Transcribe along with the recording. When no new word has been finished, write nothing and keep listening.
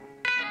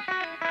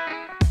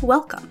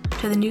Welcome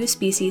to the New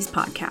Species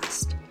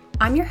Podcast.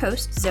 I'm your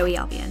host, Zoe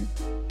Albion.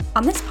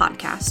 On this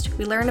podcast,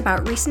 we learn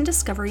about recent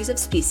discoveries of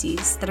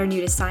species that are new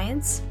to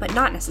science, but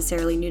not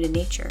necessarily new to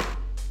nature.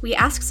 We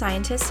ask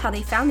scientists how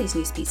they found these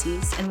new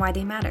species and why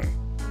they matter.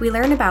 We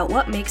learn about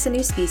what makes a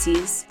new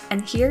species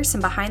and hear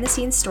some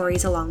behind-the-scenes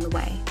stories along the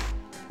way.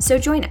 So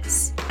join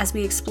us as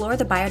we explore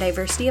the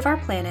biodiversity of our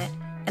planet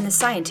and the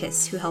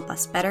scientists who help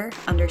us better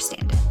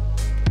understand it.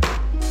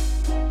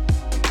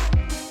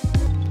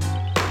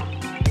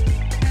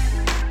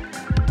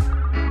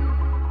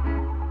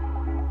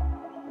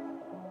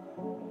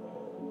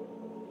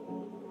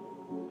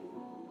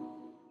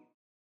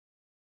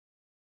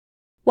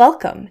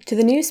 Welcome to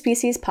the New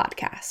Species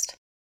Podcast.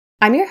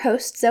 I'm your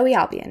host, Zoe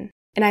Albion,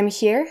 and I'm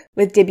here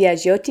with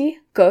Dibyajyoti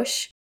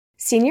Ghosh,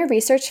 Senior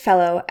Research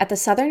Fellow at the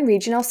Southern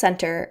Regional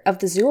Center of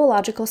the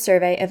Zoological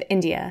Survey of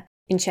India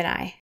in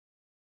Chennai.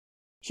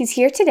 He's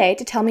here today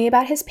to tell me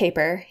about his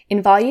paper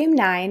in Volume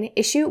 9,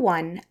 Issue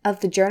 1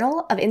 of the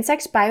Journal of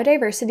Insect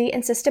Biodiversity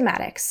and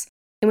Systematics,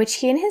 in which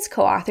he and his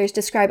co-authors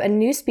describe a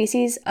new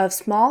species of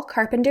small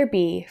carpenter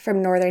bee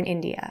from northern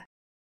India.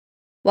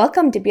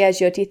 Welcome,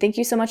 Dibyajyoti. Thank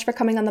you so much for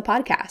coming on the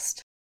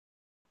podcast.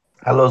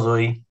 Hello,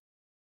 Zoe.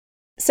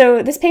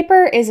 So this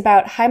paper is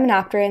about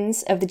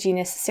hymenopterans of the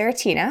genus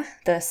Seratina,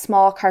 the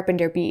small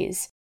carpenter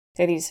bees.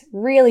 They're these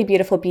really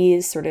beautiful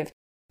bees, sort of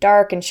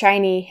dark and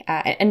shiny,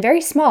 and very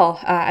small,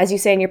 as you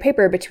say in your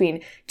paper,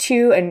 between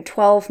 2 and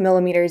 12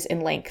 millimeters in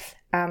length.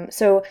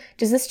 So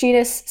does this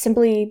genus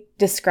simply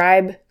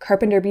describe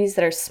carpenter bees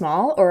that are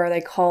small, or are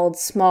they called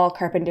small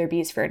carpenter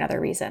bees for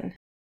another reason?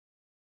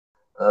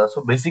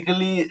 So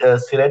basically,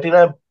 genus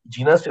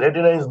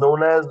Seratina is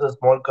known as the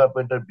small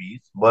carpenter bees,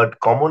 but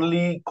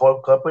commonly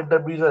called carpenter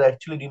bees are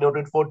actually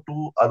denoted for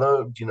two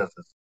other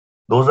genuses.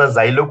 Those are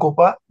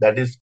Xylocopa, that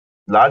is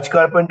large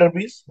carpenter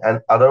bees, and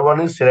other one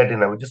is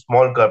Seratina, which is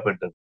small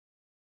carpenter.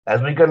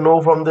 As we can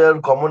know from their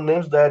common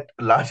names that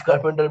large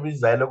carpenter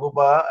bees, Xylocopa,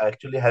 are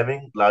actually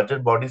having larger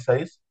body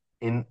size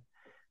in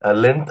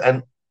length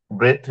and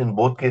breadth in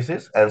both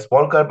cases, and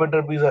small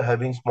carpenter bees are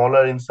having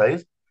smaller in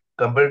size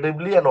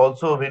comparatively, and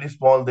also very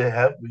small they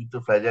have with the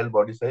fragile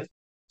body size.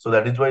 So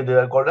that is why they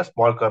are called as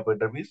small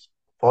carpenter bees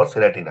for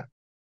Seratina.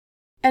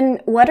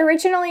 And what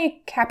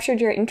originally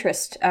captured your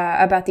interest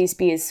about these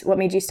bees? What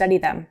made you study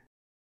them?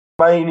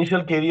 My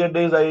initial career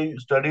days, I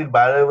studied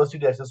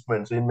biodiversity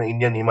assessments in the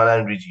Indian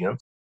Himalayan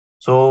regions.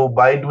 So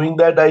by doing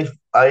that,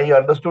 I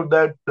understood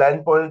that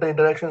plant-pollinator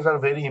interactions are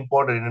very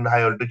important in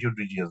high altitude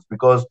regions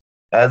because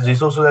as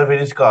resources are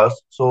very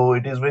scarce, so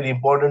it is very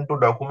important to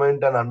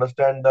document and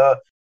understand the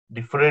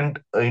different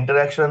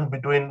interactions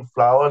between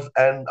flowers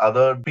and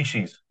other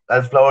species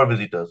as flower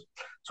visitors.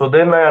 So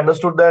then I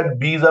understood that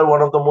bees are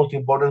one of the most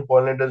important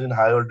pollinators in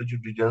high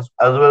altitude regions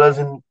as well as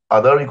in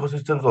other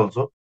ecosystems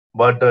also.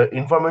 But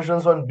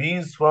informations on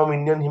bees from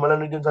Indian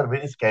Himalayan regions are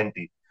very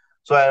scanty.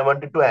 So I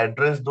wanted to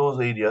address those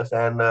areas,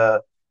 and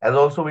as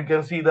also we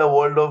can see the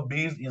world of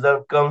bees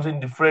comes in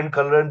different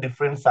color and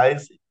different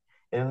size,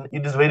 and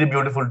it is very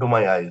beautiful to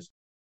my eyes.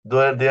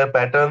 Their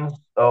patterns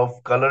of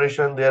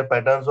coloration, their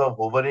patterns of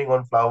hovering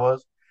on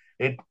flowers,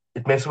 it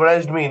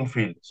mesmerized me in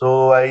field.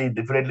 So I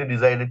definitely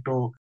decided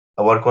to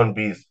work on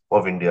bees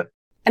of India.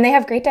 And they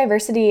have great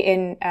diversity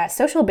in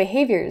social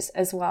behaviors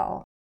as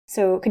well.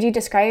 So could you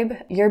describe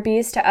your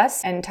bees to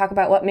us and talk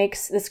about what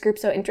makes this group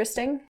so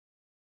interesting?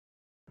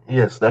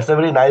 Yes, that's a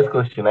very nice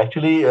question.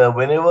 Actually,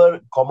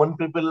 whenever common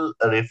people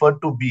refer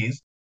to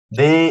bees,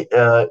 they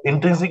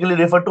intrinsically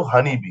refer to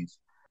honeybees.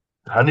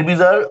 Honeybees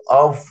are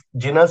of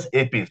genus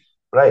Apis,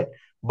 right?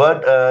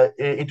 But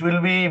it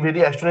will be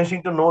very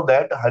astonishing to know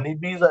that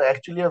honeybees are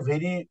actually a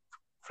very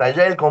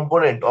fragile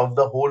component of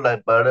the whole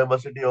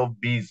biodiversity of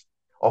bees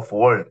of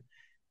world.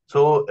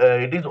 So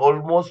it is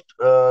almost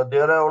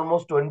there are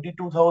almost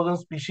 22,000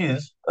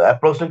 species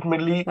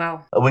approximately,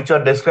 Wow. Which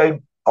are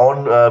described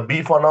on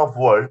bee fauna of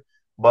world.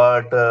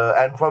 But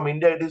and from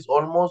India it is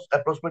almost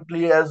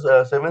approximately as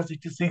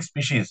 766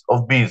 species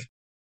of bees,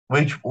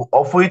 which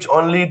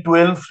only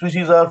 12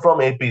 species are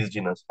from Apis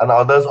genus, and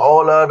others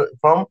all are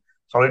from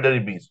solitary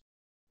bees.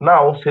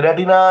 Now,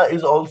 Seratina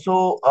is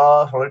also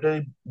a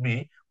solitary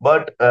bee,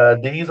 but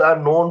these are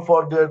known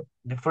for their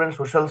different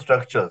social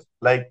structures.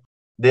 Like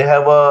they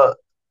have a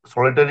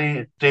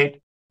solitary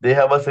state, they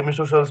have a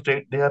semi-social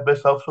state, they have a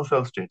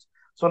sub-social states.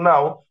 So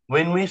now,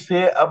 when we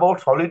say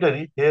about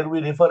solitary, here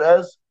we refer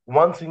as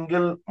one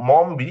single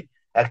mom bee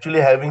actually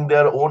having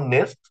their own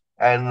nest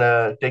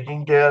and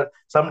taking care.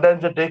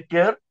 Sometimes they take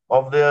care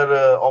of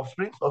their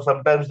offspring, or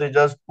sometimes they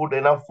just put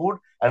enough food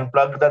and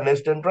plug the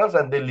nest entrance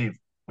and they leave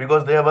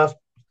because they have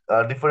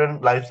a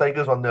different life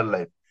cycles on their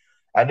life.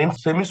 And in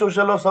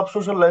semi-social or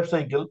sub-social life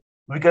cycle,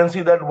 we can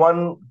see that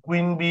one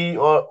queen bee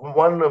or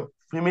one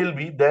female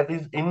bee that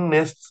is in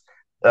nests,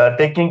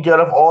 taking care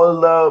of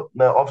all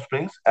the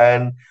offsprings,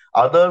 and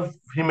other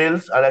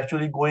females are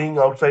actually going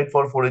outside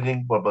for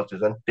foraging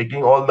purposes and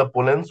taking all the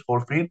pollens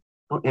for feed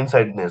to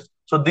inside nest.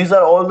 So these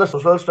are all the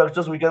social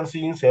structures we can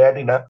see in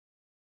Seratina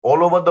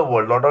all over the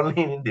world, not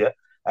only in India.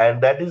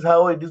 And that is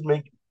how it is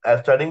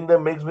studying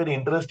them makes very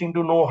interesting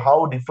to know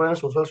how different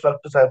social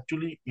structures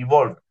actually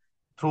evolved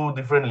through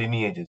different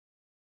lineages.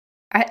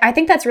 I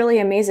think that's really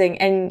amazing.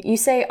 And you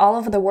say all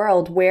over the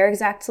world, where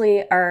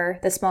exactly are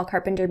the small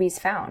carpenter bees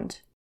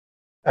found?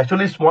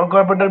 Actually, small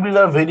carpenter bees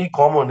are very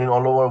common in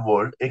all over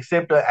world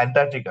except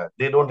Antarctica.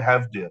 They don't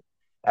have there,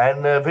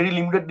 and very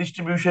limited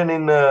distribution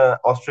in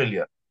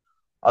Australia.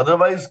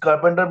 Otherwise,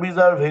 carpenter bees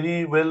are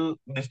very well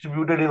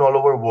distributed in all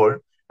over world,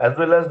 as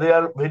well as they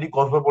are very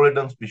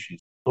cosmopolitan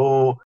species.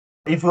 So,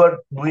 if you are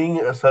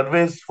doing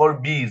surveys for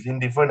bees in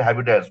different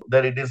habitats,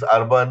 whether it is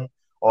urban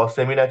or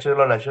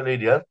semi-natural or natural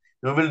areas,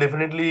 you will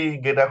definitely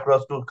get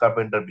across to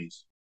carpenter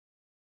bees.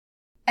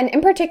 And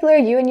in particular,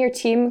 you and your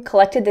team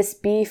collected this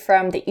bee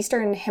from the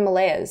eastern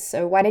Himalayas.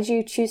 So why did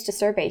you choose to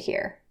survey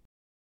here?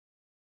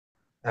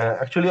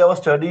 Actually, our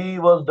study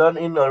was done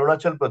in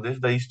Arunachal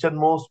Pradesh, the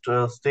easternmost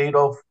state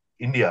of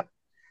India.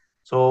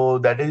 So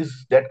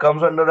that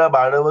comes under a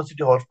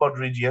biodiversity hotspot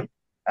region,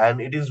 and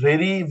it is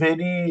very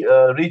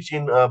rich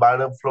in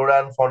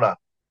flora and fauna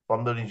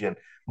from the region.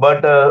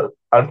 But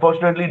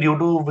unfortunately, due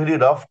to very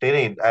rough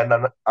terrain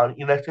and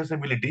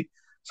inaccessibility,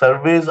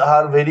 surveys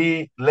are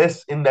very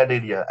less in that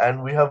area,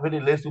 and we have very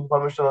less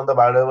information on the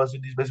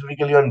biodiversity,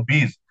 specifically on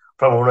bees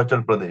from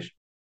Arunachal Pradesh.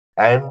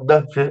 And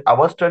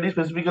our study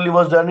specifically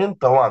was done in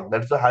Tawang.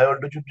 That's the high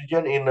altitude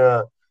region in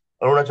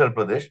Arunachal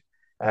Pradesh,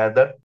 and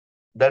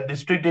that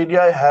district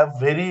area have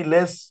very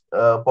less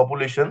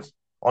populations.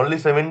 Only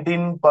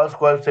 17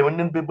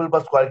 people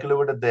per square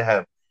kilometer they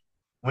have.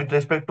 With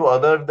respect to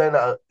other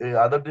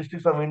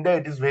districts of India,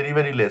 it is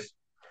very less.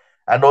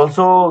 And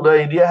also the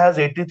area has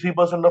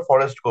 83% of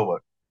forest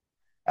cover.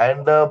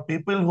 And the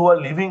people who are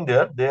living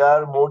there, they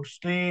are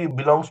mostly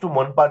belongs to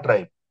Monpa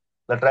tribe.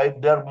 The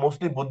tribe, they are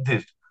mostly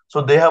Buddhist.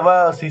 So they have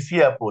a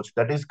CCA approach,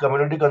 that is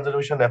community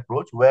conservation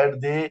approach, where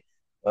they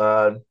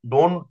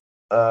don't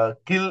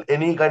kill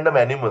any kind of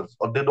animals,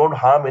 or they don't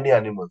harm any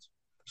animals.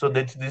 So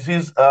this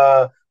is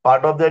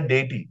part of their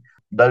deity.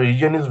 The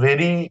region is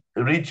very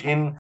rich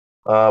in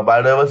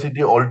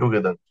biodiversity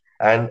altogether.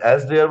 And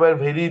as there were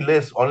very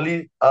less,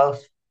 only a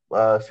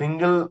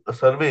single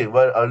survey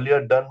were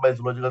earlier done by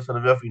Zoological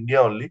Survey of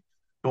India only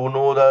to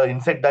know the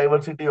insect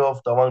diversity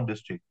of Tawang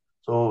district.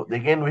 So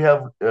again, we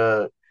have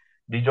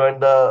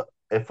rejoined the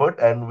effort,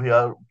 and we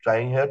are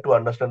trying here to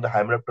understand the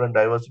hymenopteran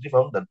diversity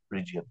from that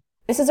region.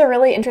 This is a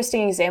really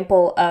interesting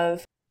example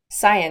of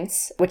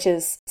science, which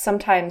is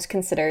sometimes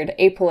considered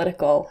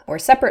apolitical or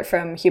separate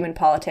from human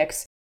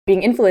politics,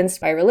 being influenced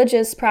by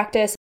religious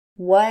practice.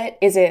 What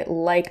is it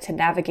like to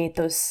navigate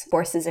those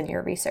forces in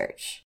your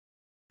research?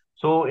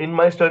 So in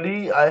my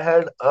study, I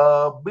had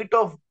a bit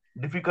of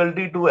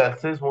difficulty to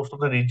access most of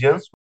the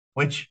regions,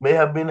 which may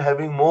have been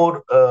having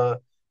more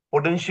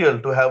potential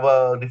to have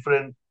a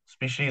different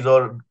species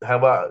or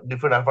have a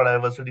different alpha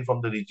diversity from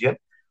the region.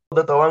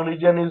 The Tawang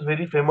region is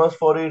very famous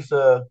for its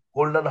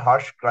cold and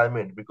harsh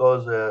climate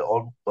because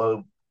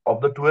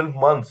of the 12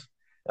 months,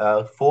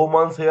 4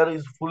 months here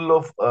is full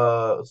of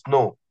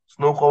snow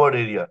covered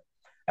area.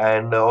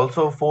 And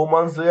also 4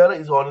 months there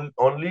is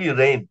only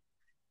rain.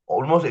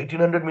 Almost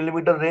 1800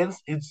 millimeter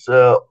rains is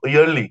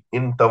yearly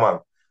in Tawang.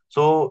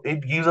 So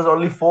it gives us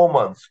only 4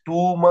 months,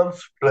 2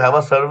 months to have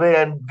a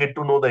survey and get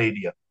to know the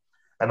area.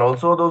 And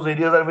also those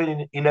areas are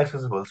very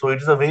inaccessible. So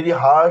it is a very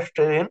harsh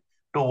terrain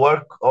to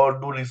work or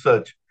do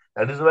research.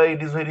 That is why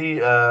it is very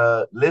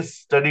less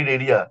studied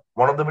area,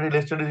 one of the very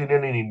less studied area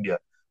in India.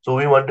 So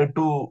we wanted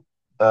to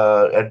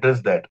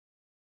address that.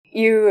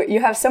 You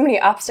have so many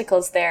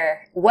obstacles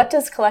there. What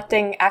does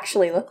collecting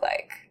actually look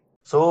like?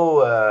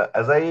 So,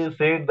 as I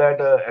said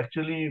that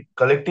actually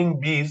collecting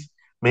bees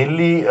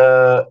mainly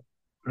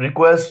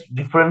requires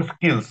different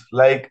skills.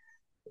 Like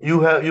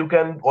you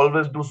can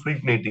always do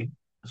sweep netting.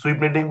 Sweep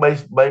netting,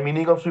 by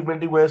meaning of sweep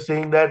netting, we're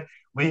saying that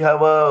we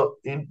have a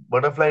in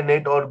butterfly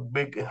net or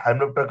big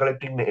hymenoptera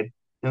collecting net,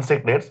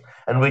 insect nets,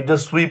 and we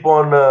just sweep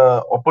on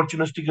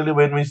opportunistically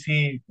when we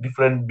see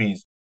different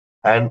bees.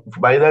 And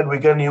by that we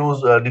can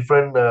use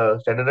different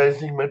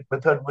standardizing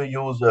method. We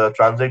use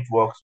transect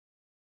walks,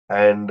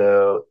 and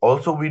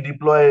also we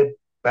deploy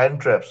pan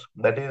traps,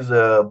 that is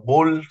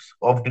bolts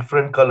of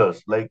different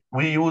colors. Like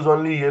we use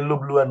only yellow,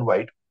 blue, and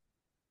white,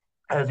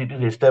 as it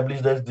is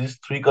established that these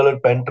three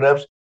colored pan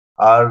traps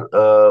are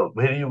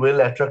very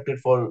well adjusted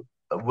for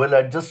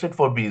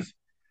bees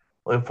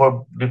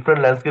for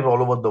different landscapes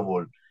all over the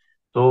world.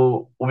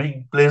 So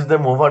we place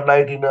them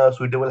overnight in a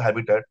suitable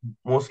habitat,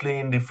 mostly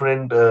in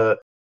different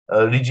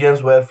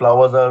regions where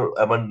flowers are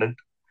abundant.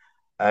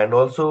 And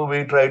also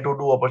we try to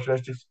do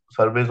opportunistic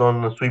surveys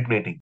on sweep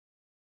netting.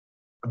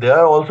 There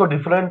are also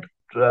different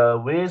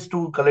ways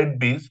to collect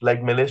bees,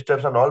 like melee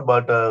steps and all,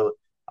 but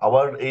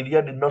our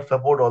area did not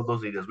support all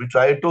those areas. We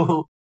tried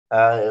to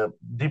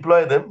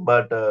deploy them,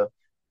 but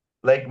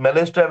like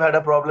melee step had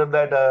a problem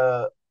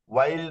that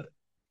wild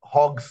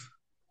hogs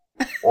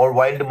or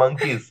wild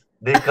monkeys,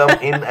 they come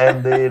in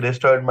and they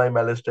destroyed my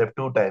melee step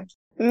 2 times.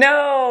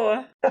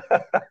 No!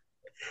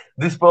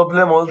 This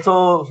problem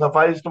also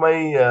sufficed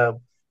my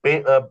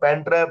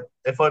pan trap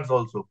efforts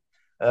also.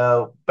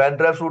 pen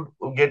traps would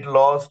get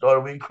lost,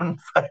 or we couldn't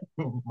find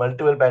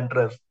multiple pen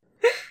traps.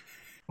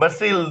 But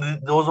still,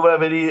 those were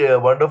very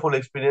wonderful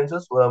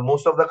experiences.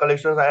 Most of the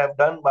collections I have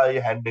done by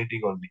hand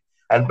dating only,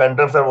 and pen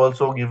traps have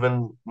also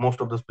given most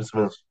of the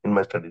specimens in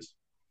my studies.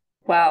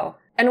 Wow.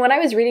 And when I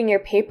was reading your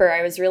paper,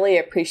 I was really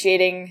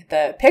appreciating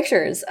the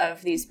pictures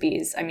of these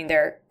bees. I mean,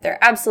 they're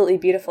absolutely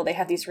beautiful. They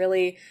have these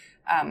really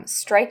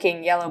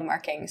striking yellow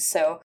markings.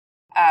 So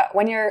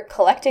when you're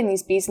collecting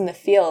these bees in the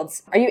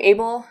fields, are you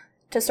able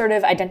to sort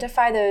of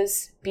identify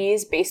those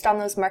bees based on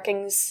those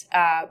markings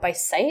by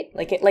sight,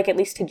 like at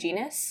least to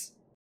genus?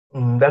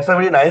 That's a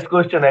very nice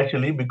question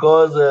actually,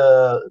 because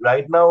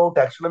right now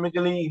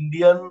taxonomically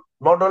Indian,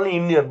 not only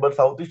Indian but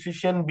Southeast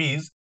Asian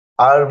bees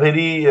are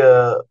very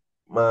uh,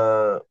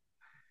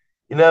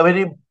 in a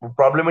very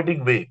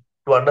problematic way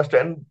to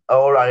understand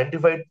or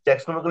identify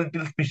taxonomically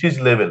till species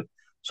level.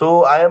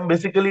 So I am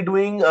basically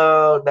doing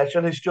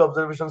natural history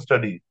observation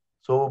study.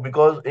 So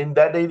because in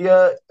that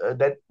area,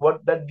 that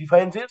what that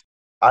defines is,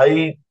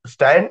 I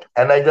stand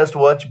and I just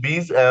watch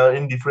bees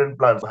in different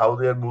plants how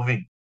they are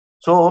moving.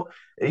 So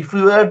if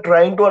you are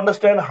trying to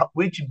understand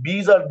which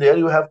bees are there,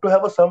 you have to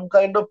have some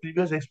kind of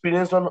previous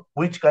experience on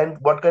what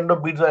kind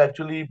of bees are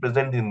actually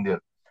present in there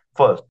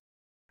first.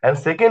 And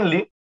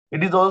secondly,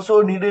 it is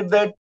also needed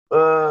that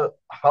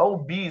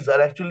how bees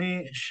are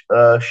actually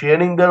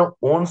sharing their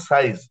own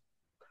size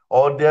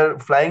or their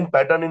flying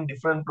pattern in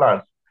different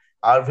plants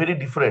are very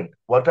different.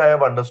 What I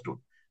have understood,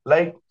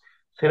 like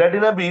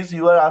Seratina bees,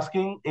 you are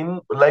asking in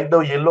like the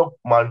yellow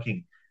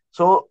marking.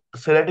 So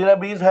Seratina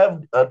bees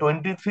have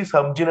 23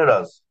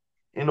 subgenera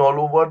in all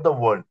over the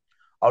world,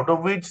 out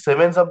of which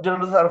seven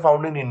subgenera are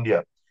found in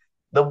India.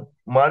 The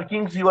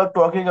markings you are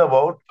talking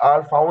about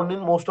are found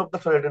in most of the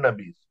Seratina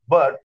bees,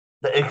 but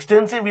the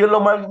extensive yellow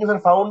markings are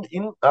found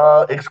in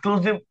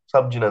exclusive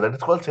subgenus that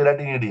is called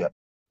Ceratinidia.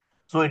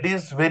 So it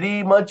is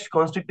very much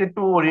constricted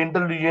to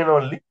Oriental region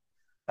only,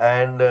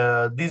 and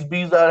these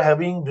bees are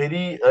having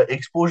very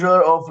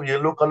exposure of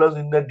yellow colors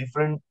in their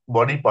different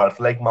body parts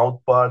like mouth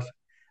parts,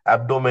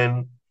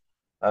 abdomen,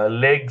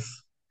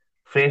 legs,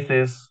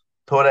 faces,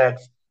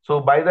 thorax. So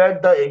by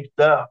that,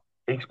 the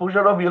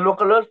exposure of yellow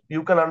colors,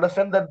 you can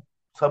understand that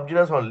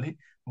subgenus only.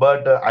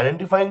 But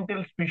identifying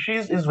till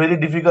species is very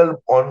difficult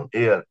on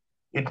air.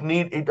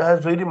 It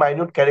has very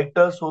minute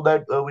characters, so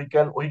that we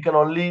can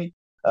only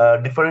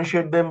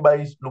differentiate them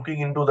by looking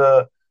into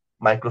the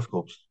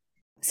microscopes.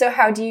 So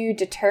how do you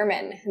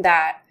determine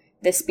that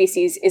this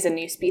species is a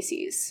new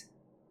species?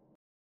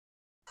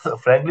 So,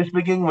 frankly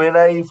speaking, when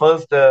I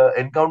first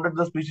encountered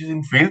the species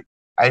in field,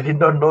 I did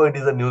not know it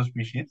is a new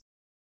species.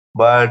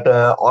 But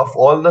of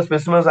all the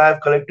specimens I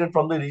have collected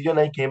from the region,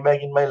 I came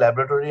back in my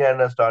laboratory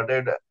and I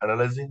started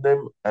analyzing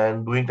them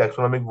and doing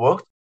taxonomic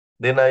works.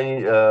 Then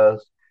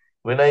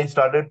when I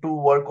started to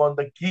work on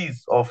the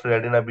keys of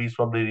Seratina bees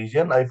from the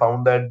region, I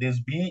found that this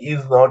bee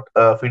is not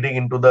fitting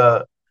into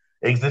the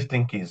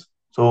existing keys.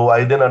 So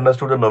I then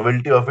understood the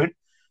novelty of it,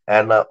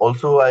 and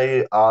also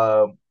I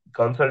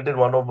consulted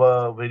one of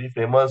a very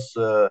famous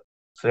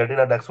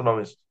Seratina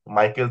taxonomist,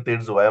 Michael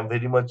Terzo. I am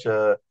very much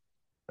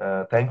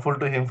thankful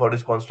to him for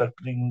his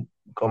constructing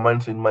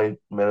comments in my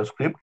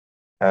manuscript.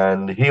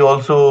 And he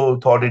also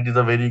thought it is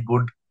a very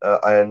good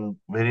and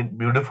very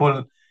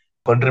beautiful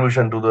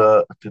contribution to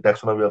the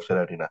taxonomy of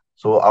Seratina.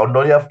 So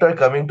only after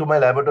coming to my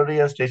laboratory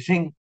and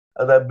stretching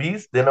the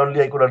bees, then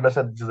only I could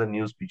understand this is a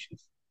new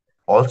species.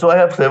 Also, I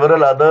have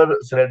several other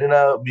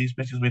Seratina bee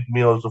species with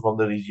me also from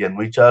the region,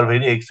 which are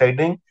very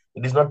exciting.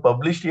 It is not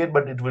published yet,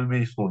 but it will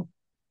be soon.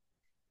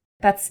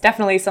 That's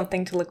definitely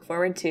something to look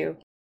forward to.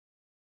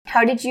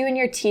 How did you and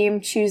your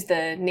team choose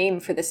the name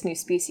for this new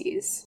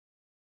species?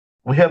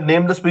 We have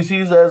named the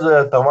species as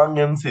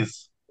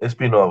Tawangensis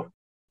espinov.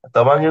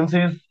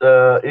 Tawangensis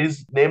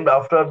is named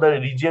after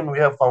the region we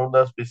have found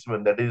the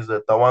specimen, that is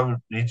Tawang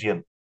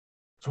region.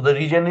 So the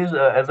region is,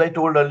 as I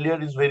told earlier,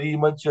 is very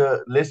much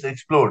less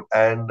explored,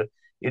 and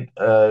it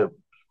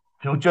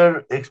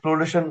future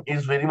exploration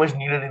is very much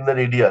needed in the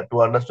area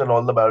to understand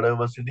all the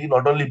biodiversity,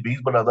 not only bees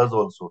but others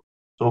also.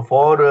 So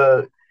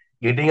for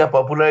getting a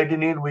popularity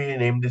need, we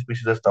named this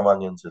species as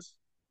Tawangensis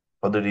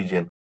for the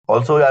region.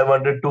 Also, I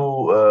wanted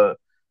to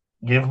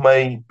give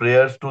my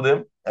prayers to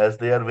them, as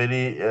they are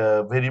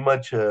very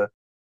much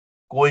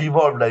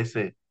co-evolved, I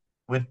say,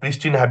 with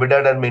pristine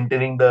habitat and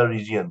maintaining the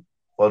region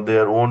for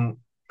their own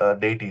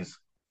deities.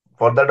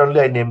 For that only,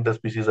 I named the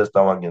species as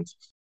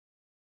Tawangensis.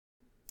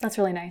 That's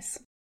really nice.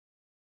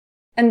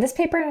 And this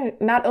paper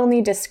not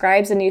only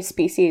describes a new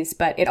species,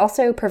 but it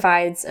also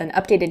provides an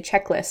updated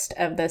checklist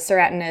of the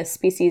Seratina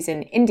species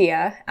in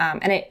India,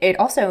 and it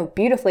also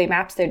beautifully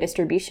maps their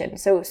distribution.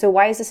 So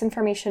why is this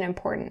information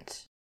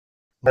important?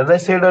 As I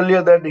said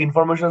earlier, that the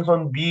informations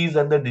on bees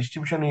and the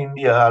distribution in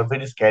India are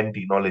very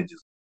scanty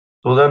knowledges.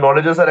 So the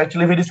knowledges are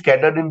actually very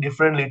scattered in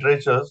different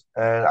literatures,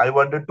 and I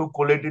wanted to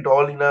collate it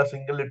all in a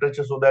single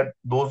literature so that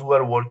those who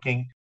are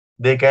working,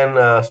 they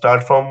can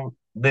start from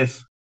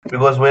this.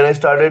 Because when I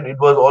started, it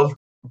was all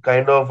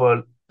kind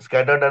of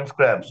scattered and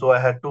scrapped. So I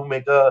had to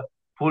make a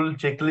full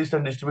checklist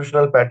and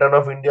distributional pattern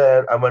of India.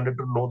 And I wanted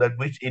to know that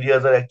which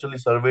areas are actually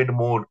surveyed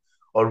more,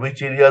 or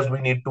which areas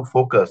we need to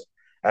focus,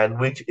 and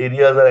which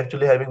areas are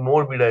actually having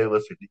more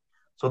biodiversity,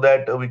 so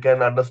that we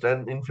can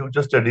understand in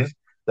future studies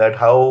that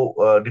how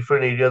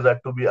different areas are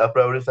to be a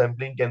priori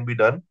sampling can be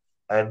done,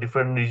 and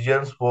different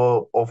regions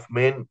for of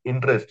main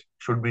interest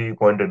should be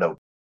pointed out.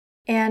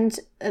 And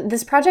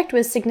this project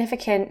was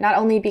significant not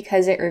only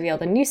because it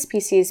revealed a new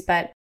species,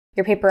 but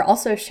your paper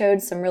also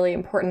showed some really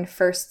important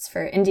firsts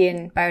for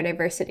Indian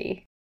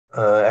biodiversity.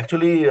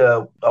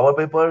 Our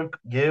paper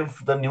gave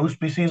the new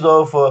species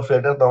of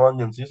Sretena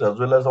tawangensis as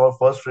well as our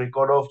first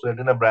record of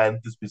Sretena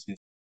bryanthis species.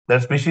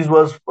 That species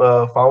was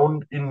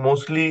found in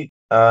mostly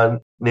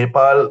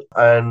Nepal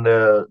and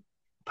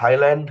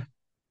Thailand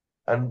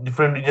and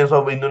different regions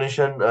of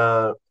Indonesian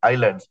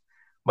islands.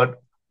 But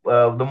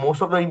the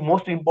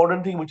most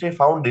important thing which I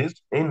found is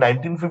in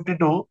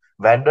 1952,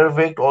 Van der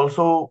Weyck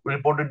also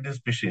reported this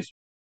species,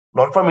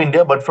 not from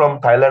India but from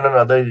Thailand and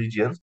other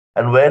regions.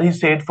 And where he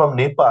said from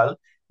Nepal,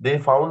 they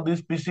found this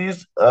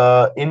species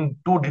in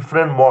two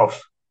different morphs.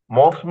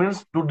 Morphs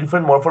means two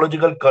different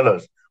morphological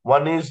colors.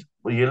 One is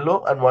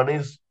yellow and one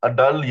is a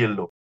dull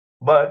yellow.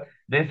 But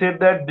they said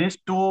that these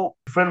two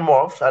different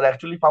morphs are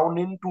actually found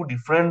in two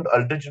different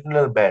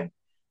altitudinal bands.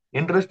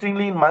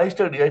 Interestingly, in my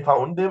study, I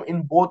found them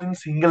in both in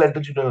single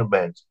altitudinal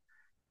bands.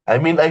 I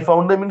mean, I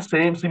found them in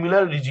same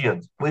similar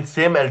regions with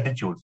same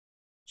altitudes.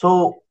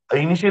 So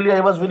initially,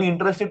 I was very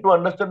interested to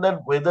understand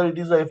that whether it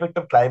is the effect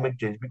of climate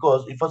change.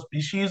 Because if a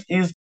species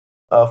is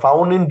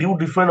found in two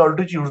different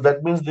altitudes,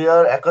 that means they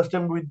are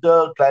accustomed with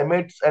the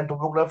climates and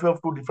topography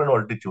of two different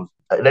altitudes.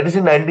 That is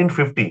in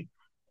 1950.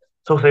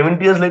 So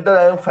 70 years later,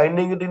 I am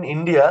finding it in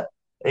India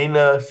in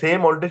a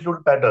same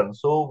altitude pattern.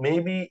 So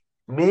maybe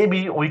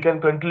we can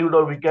conclude,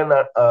 or we can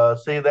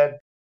say that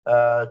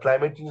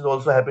climate change is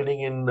also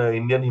happening in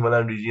Indian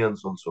Himalayan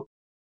regions also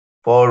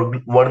for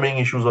warming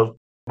issues of.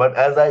 But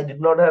as I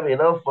did not have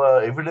enough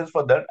evidence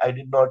for that, I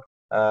did not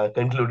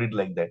conclude it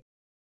like that.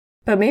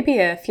 But maybe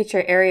a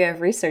future area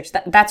of research.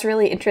 That's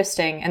really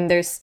interesting. And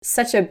there's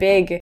such a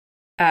big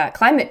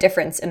climate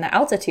difference in the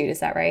altitude.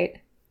 Is that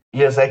right?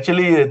 Yes,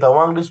 actually,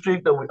 Tawang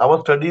district, our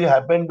study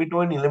happened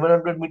between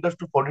 1100 meters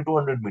to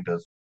 4200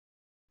 meters.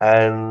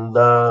 And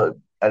the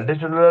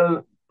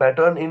altitudinal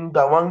pattern in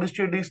Tawang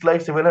district is like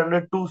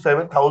 700 to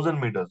 7000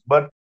 meters.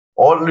 But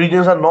all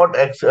regions are not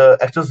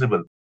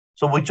accessible.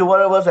 So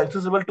whichever was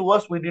accessible to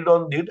us, we did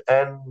on it.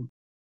 And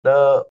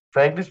the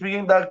frankly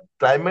speaking, the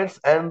climates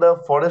and the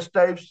forest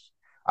types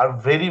are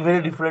very,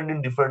 very different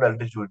in different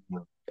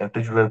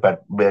altitudinal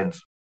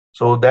bands.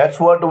 So that's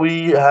what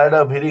we had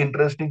a very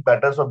interesting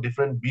patterns of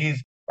different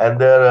bees and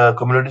their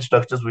community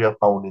structures we have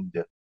found in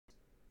there.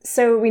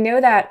 So we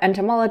know that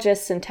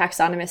entomologists and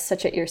taxonomists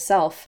such as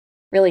yourself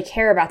really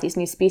care about these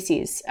new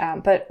species,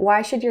 but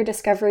why should your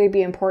discovery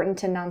be important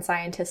to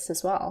non-scientists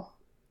as well?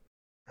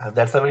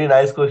 That's a very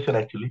nice question,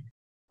 actually.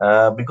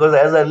 Because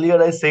as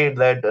earlier I said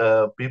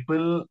that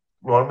people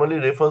normally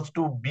refers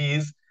to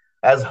bees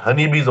as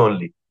honeybees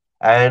only,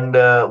 and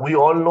we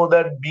all know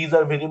that bees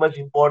are very much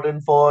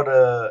important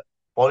for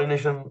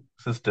pollination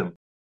system.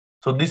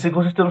 So this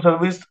ecosystem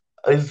service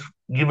is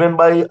given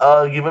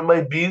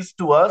by bees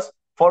to us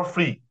for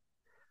free.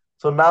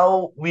 So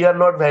now we are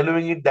not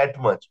valuing it that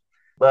much.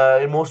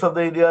 In most of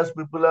the areas,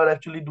 people are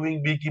actually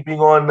doing beekeeping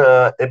on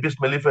Apis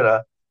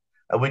mellifera,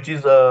 which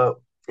is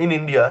in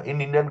India, in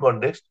Indian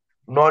context,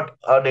 not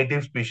a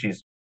native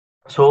species.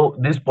 So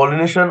this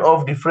pollination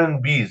of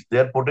different bees,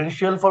 their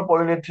potential for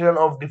pollination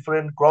of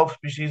different crop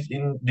species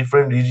in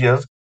different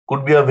regions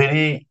could be a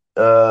very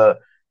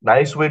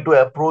nice way to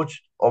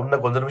approach on the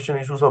conservation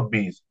issues of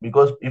bees.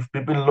 Because if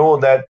people know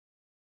that,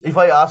 if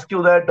I ask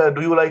you that,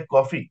 do you like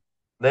coffee?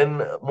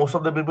 Then most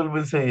of the people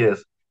will say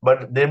yes.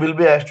 But they will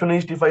be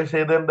astonished if I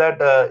say them that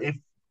if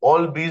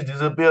all bees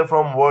disappear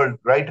from world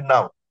right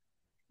now,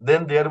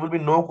 then there will be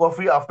no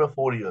coffee after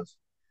 4 years.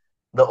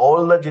 The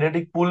all the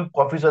genetic pool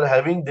coffees are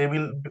having, they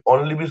will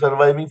only be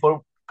surviving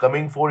for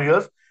coming 4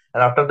 years,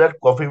 and after that,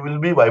 coffee will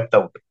be wiped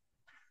out.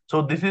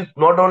 So this is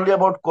not only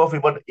about coffee,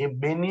 but in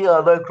many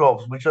other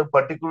crops which are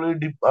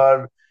particularly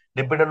are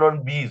dependent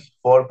on bees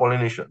for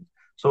pollination.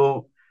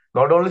 So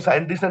not only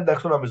scientists and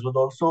taxonomists, but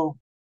also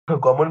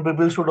common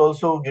people should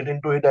also get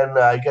into it. And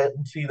I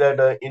can see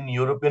that in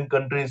European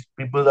countries,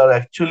 people are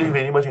actually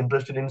very much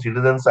interested in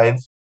citizen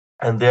science,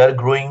 and they are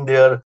growing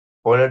their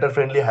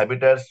pollinator-friendly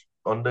habitats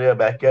on their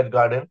backyard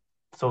garden.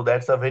 So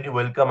that's a very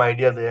welcome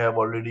idea they have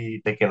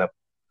already taken up.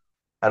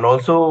 And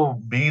also,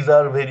 bees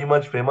are very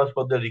much famous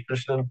for their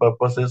recreational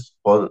purposes,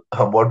 for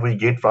what we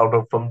get out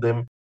of from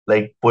them,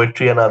 like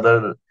poetry and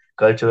other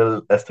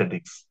cultural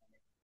aesthetics.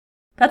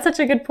 That's such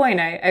a good point.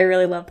 I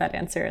really love that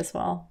answer as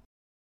well.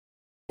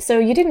 So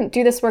you didn't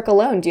do this work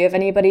alone. Do you have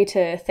anybody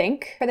to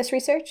thank for this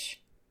research?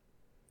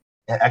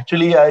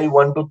 Actually, I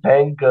want to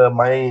thank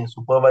my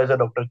supervisor,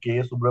 Dr.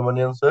 K.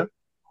 Subramanian sir,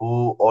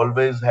 who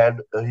always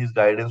had his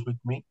guidance with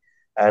me,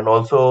 and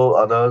also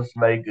others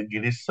like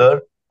Girish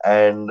sir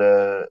and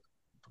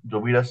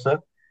Jobira sir.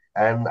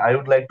 And I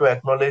would like to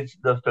acknowledge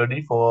the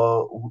study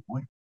for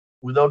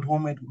without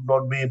whom it would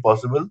not be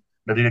possible.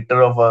 The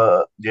director of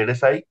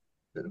JSI,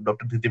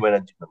 Dr. Titi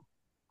Banerjee.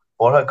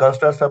 For her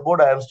constant support,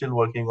 I am still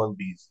working on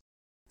these.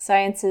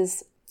 Science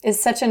is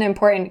such an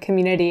important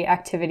community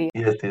activity.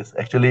 Yes, yes.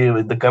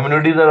 Actually, the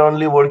communities are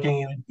only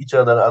working with each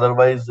other.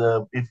 Otherwise,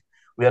 if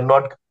we are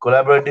not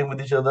collaborating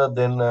with each other,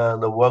 then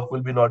the work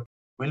will be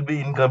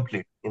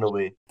incomplete in a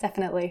way.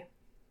 Definitely.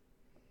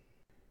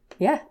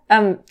 Yeah.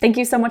 Thank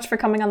you so much for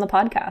coming on the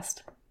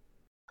podcast.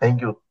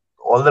 Thank you.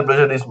 All the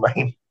pleasure is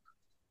mine.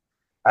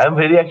 I am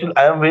very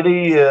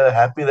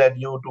happy that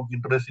you took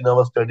interest in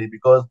our study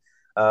because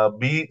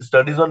bee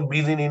studies on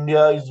bees in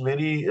India is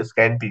very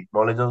scanty.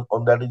 Knowledge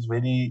on that is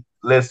very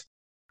less,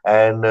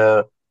 and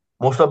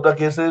most of the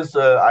cases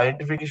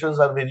identifications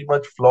are very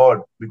much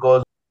flawed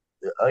because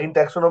in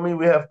taxonomy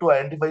we have to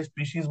identify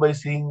species by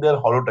seeing their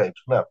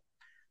holotypes, na,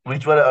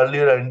 which were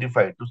earlier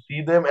identified. To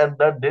see them and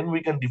that then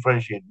we can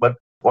differentiate. But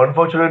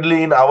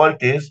unfortunately, in our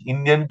case,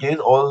 Indian case,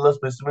 all the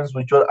specimens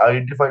which were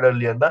identified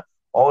earlier, na,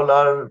 all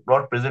are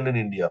not present in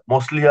India.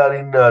 Mostly are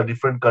in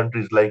different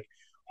countries like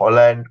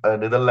Holland,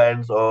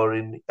 Netherlands, or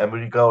in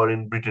America or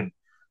in Britain.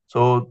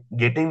 So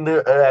getting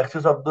the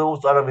access of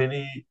those are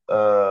very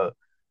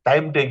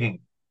time taking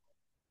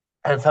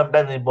and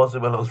sometimes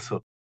impossible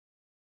also.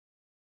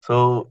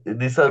 So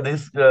these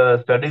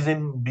studies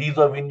in bees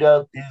of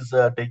India is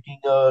taking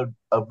a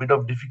bit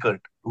of difficult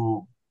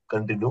to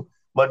continue.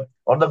 But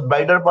on the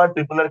brighter part,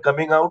 people are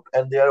coming out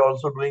and they are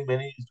also doing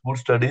many good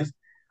studies.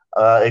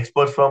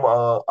 Experts from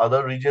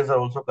other regions are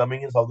also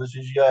coming in Southeast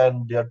Asia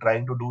and they are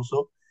trying to do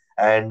so.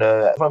 And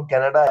from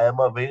Canada, I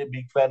am a very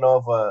big fan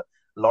of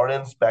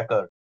Lawrence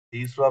Packer.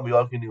 He's from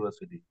York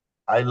University.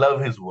 I love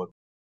his work.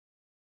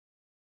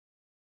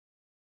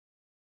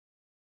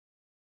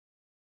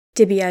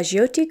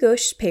 Dibya-Jyoti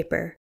Ghosh's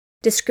paper,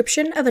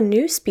 Description of a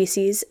New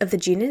Species of the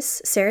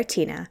Genus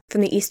Ceratina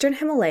from the Eastern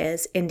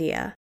Himalayas,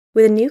 India,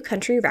 with a new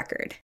country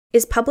record,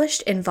 is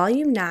published in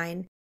Volume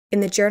 9 in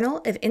the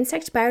Journal of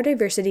Insect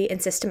Biodiversity and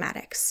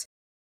Systematics.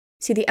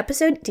 See the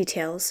episode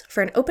details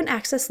for an open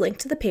access link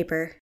to the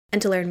paper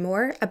and to learn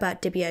more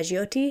about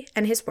Dibya-Jyoti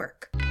and his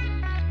work.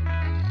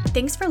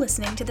 Thanks for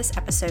listening to this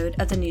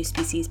episode of the New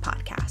Species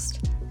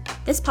Podcast.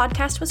 This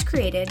podcast was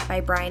created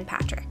by Brian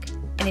Patrick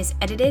and is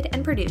edited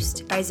and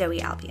produced by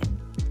Zoe Albion.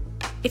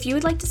 If you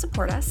would like to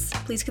support us,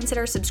 please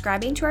consider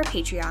subscribing to our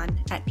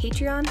Patreon at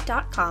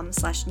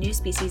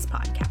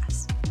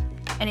patreon.com/newspeciespodcast.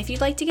 And if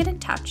you'd like to get in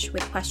touch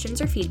with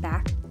questions or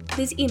feedback,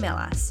 please email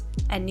us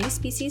at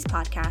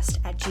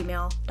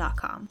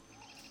newspeciespodcast@gmail.com.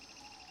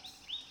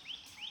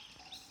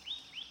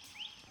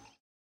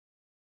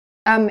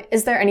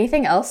 Is there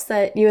anything else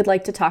that you would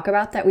like to talk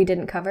about that we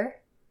didn't cover?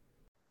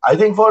 I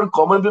think for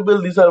common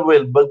people these are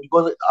well, but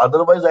because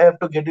otherwise I have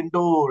to get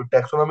into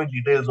taxonomic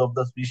details of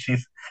the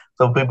species,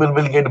 so people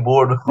will get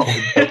bored of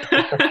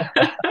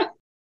that.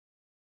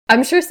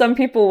 I'm sure some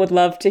people would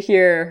love to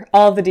hear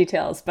all the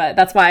details, but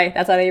that's why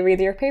they read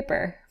your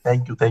paper.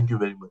 Thank you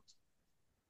very much.